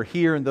those that are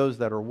here and those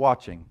that are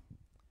watching,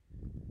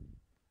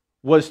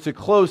 was to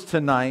close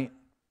tonight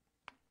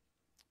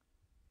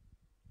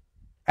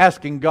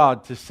asking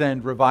God to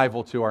send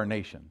revival to our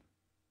nation.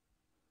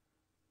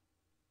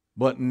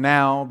 But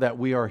now that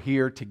we are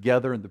here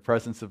together in the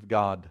presence of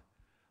God,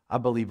 I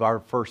believe our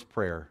first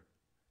prayer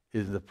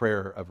is the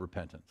prayer of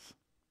repentance.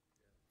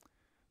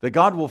 That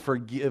God will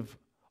forgive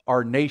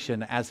our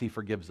nation as He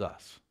forgives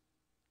us.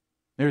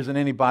 There isn't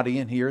anybody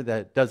in here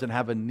that doesn't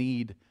have a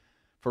need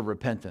for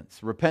repentance.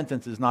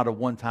 Repentance is not a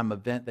one-time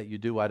event that you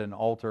do at an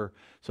altar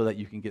so that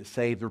you can get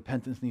saved.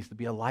 Repentance needs to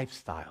be a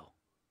lifestyle.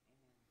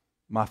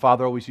 My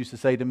father always used to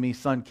say to me,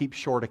 son, keep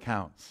short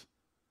accounts.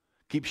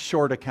 Keep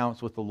short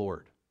accounts with the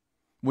Lord.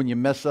 When you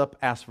mess up,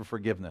 ask for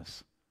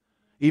forgiveness.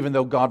 Even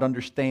though God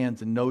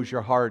understands and knows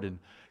your heart and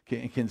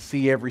can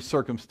see every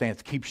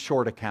circumstance, keep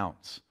short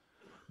accounts.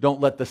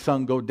 Don't let the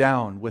sun go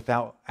down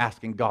without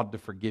asking God to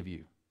forgive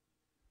you.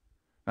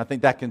 I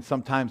think that can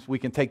sometimes, we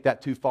can take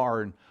that too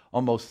far and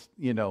almost,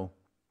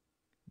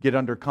 get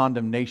under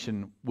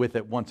condemnation with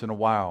it once in a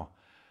while.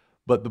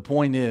 But the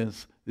point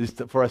is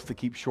for us to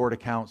keep short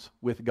accounts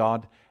with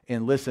God.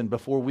 And listen,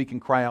 before we can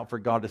cry out for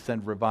God to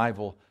send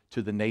revival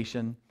to the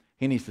nation,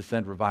 He needs to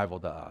send revival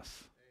to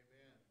us.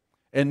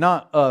 Amen. And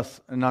not us,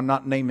 and I'm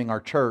not naming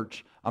our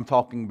church, I'm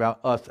talking about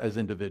us as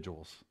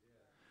individuals.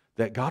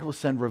 Yeah. That God will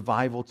send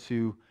revival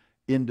to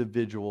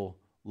individual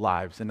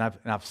lives. And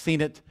I've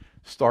seen it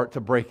start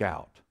to break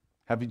out.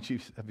 Have you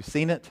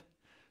seen it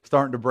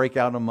starting to break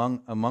out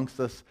amongst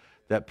us?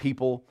 That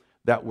people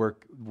that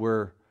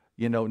were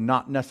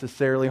not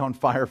necessarily on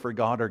fire for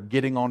God are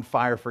getting on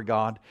fire for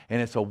God,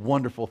 and it's a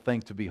wonderful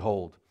thing to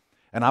behold.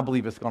 And I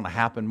believe it's going to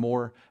happen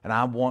more, and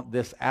I want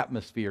this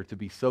atmosphere to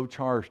be so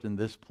charged in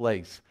this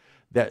place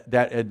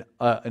that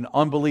an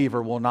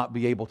unbeliever will not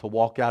be able to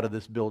walk out of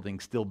this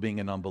building still being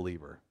an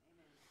unbeliever.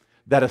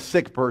 That a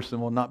sick person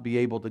will not be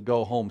able to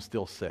go home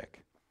still sick.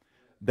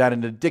 That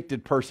an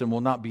addicted person will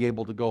not be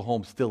able to go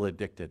home still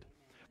addicted.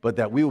 But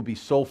that we will be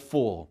so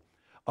full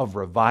of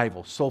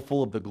revival, so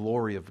full of the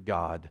glory of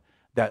God,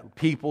 that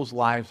people's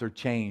lives are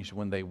changed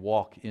when they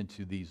walk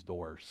into these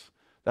doors.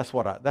 That's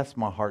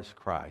my heart's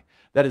cry.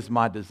 That is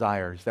my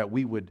desire, is that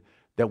we would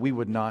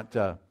not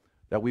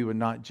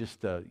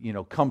just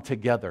come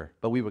together,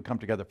 but we would come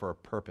together for a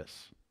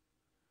purpose.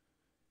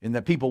 And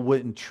that people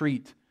wouldn't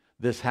treat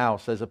this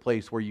house as a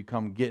place where you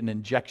come get an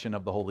injection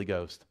of the Holy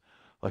Ghost.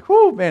 Like,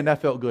 whoo, man,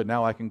 that felt good.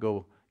 Now I can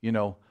go,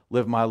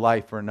 live my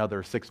life for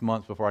another 6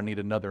 months before I need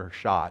another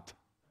shot.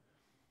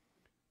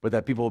 But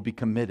that people will be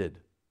committed.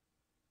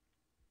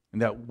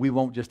 And that we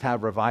won't just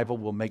have revival,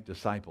 we'll make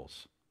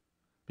disciples.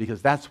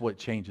 Because that's what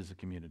changes a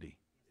community.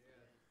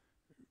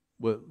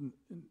 Well,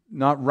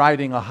 not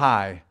riding a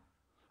high,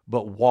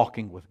 but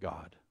walking with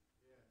God.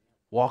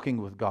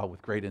 Walking with God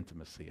with great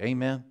intimacy.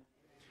 Amen?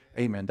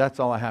 Amen. That's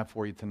all I have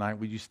for you tonight.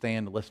 Would you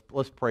stand?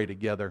 Let's pray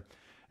together.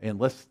 And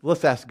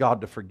let's ask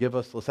God to forgive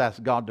us. Let's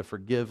ask God to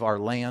forgive our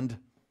land.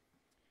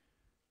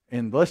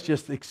 And let's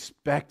just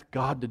expect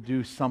God to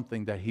do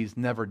something that He's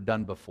never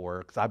done before,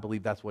 because I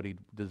believe that's what He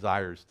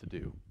desires to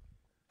do.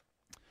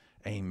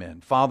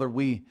 Amen. Father,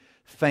 we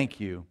thank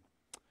You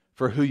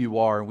for who You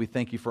are, and we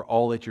thank You for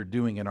all that You're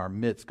doing in our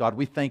midst. God,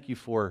 we thank You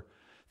for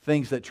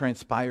things that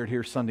transpired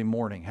here Sunday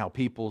morning, how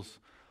people's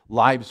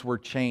lives were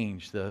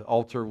changed. The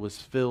altar was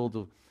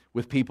filled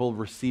with people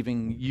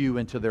receiving You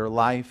into their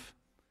life.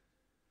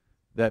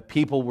 That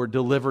people were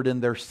delivered in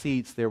their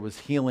seats. There was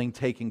healing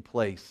taking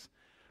place.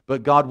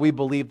 But God, we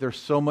believe there's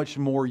so much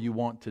more You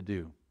want to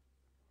do.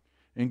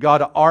 And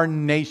God, our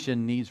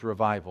nation needs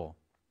revival.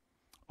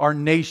 Our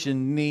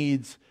nation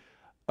needs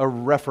a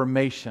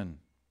reformation,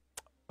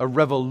 a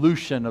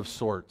revolution of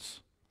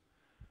sorts.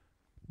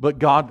 But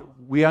God,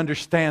 we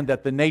understand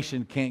that the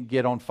nation can't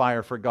get on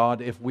fire for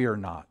God if we are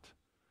not.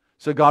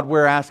 So God,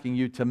 we're asking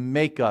You to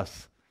make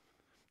us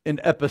an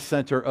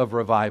epicenter of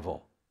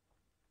revival.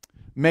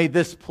 May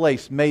this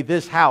place, may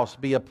this house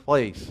be a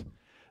place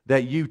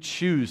that You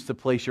choose to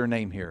place Your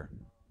name here.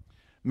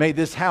 May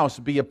this house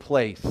be a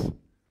place,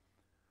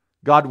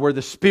 God, where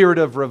the spirit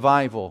of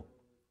revival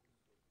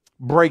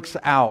breaks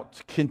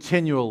out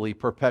continually,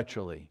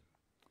 perpetually.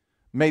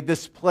 May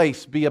this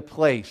place be a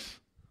place,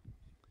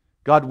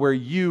 God, where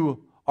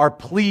You are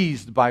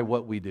pleased by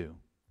what we do.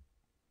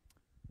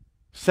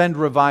 Send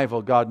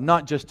revival, God,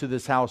 not just to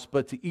this house,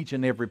 but to each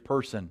and every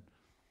person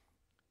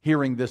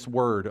hearing this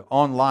word,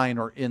 online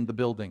or in the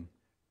building.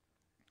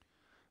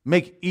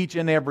 Make each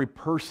and every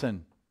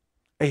person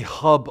a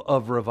hub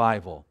of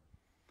revival.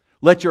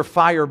 Let Your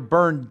fire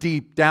burn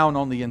deep down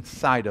on the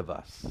inside of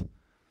us.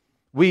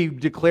 We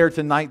declare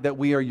tonight that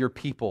we are Your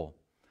people.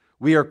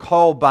 We are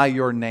called by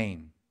Your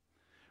name.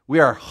 We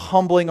are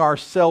humbling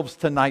ourselves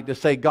tonight to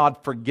say,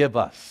 God, forgive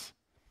us.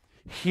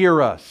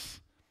 Hear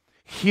us.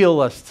 Heal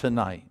us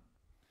tonight.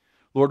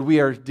 Lord, we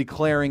are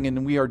declaring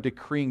and we are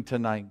decreeing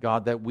tonight,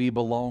 God, that we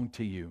belong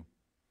to You.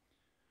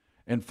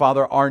 And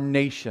Father, our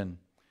nation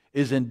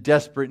is in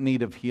desperate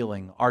need of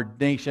healing. Our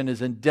nation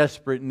is in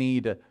desperate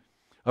need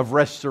of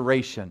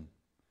restoration.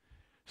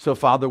 So,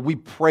 Father, we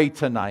pray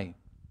tonight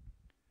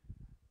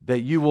that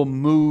You will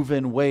move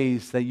in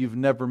ways that You've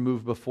never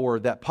moved before,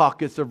 that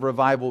pockets of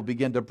revival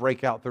begin to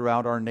break out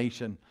throughout our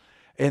nation,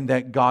 And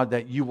that, God,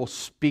 that you will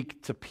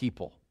speak to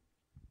people,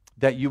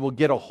 that you will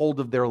get a hold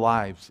of their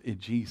lives in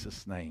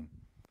Jesus' name.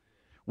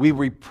 We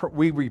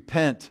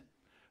repent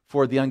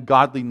for the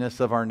ungodliness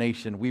of our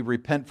nation. We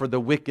repent for the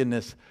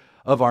wickedness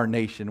of our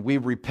nation. We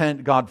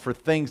repent, God, for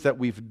things that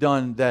we've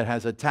done that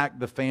has attacked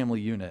the family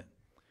unit.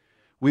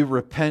 We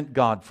repent,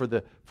 God,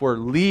 for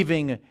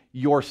leaving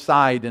your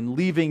side and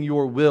leaving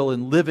your will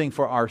and living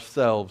for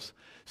ourselves.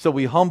 So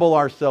we humble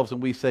ourselves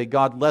and we say,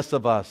 God, less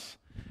of us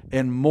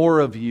and more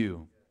of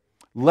you.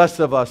 Less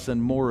of us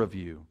and more of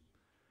you.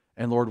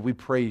 And Lord, we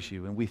praise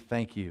you and we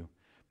thank you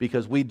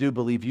because we do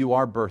believe you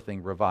are birthing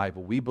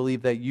revival. We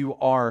believe that you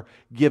are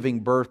giving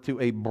birth to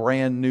a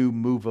brand new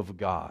move of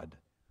God.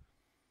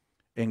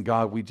 And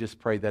God, we just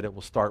pray that it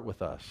will start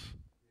with us.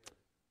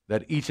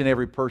 That each and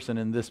every person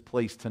in this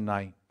place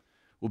tonight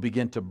will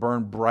begin to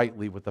burn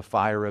brightly with the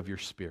fire of your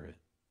Spirit.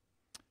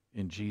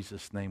 In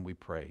Jesus' name we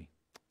pray.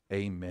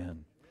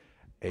 Amen.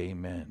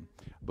 Amen.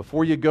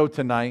 Before you go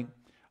tonight,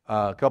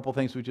 a couple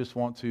things we just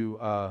want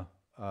to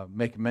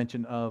make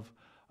mention of.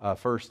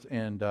 First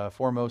and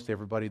foremost,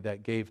 everybody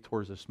that gave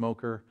towards a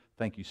smoker,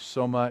 thank you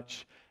so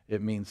much.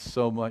 It means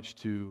so much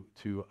to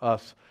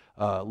us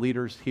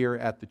leaders here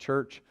at the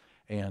church.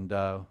 And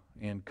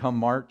come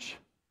March,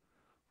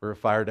 we're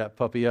fired that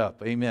puppy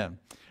up. Amen.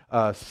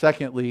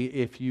 Secondly,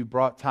 if you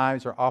brought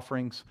tithes or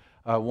offerings,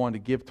 want to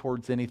give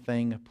towards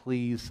anything,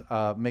 please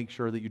make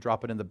sure that you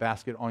drop it in the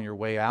basket on your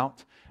way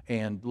out,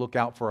 and look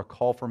out for a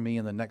call from me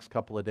in the next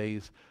couple of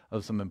days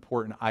of some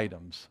important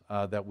items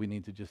that we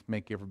need to just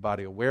make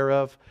everybody aware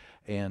of.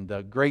 And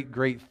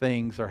great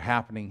things are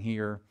happening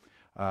here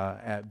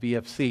at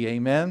VFC.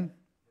 Amen.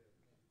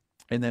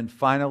 And then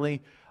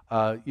finally,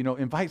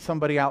 invite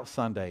somebody out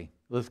Sunday.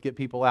 Let's get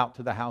people out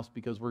to the house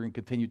because we're going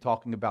to continue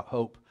talking about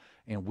hope,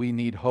 and we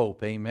need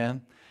hope.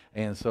 Amen.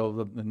 And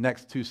so the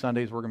next 2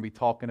 Sundays, we're going to be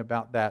talking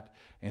about that.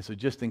 And so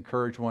just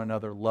encourage one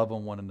another, love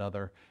on one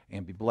another,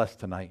 and be blessed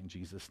tonight in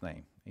Jesus'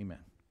 name.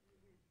 Amen.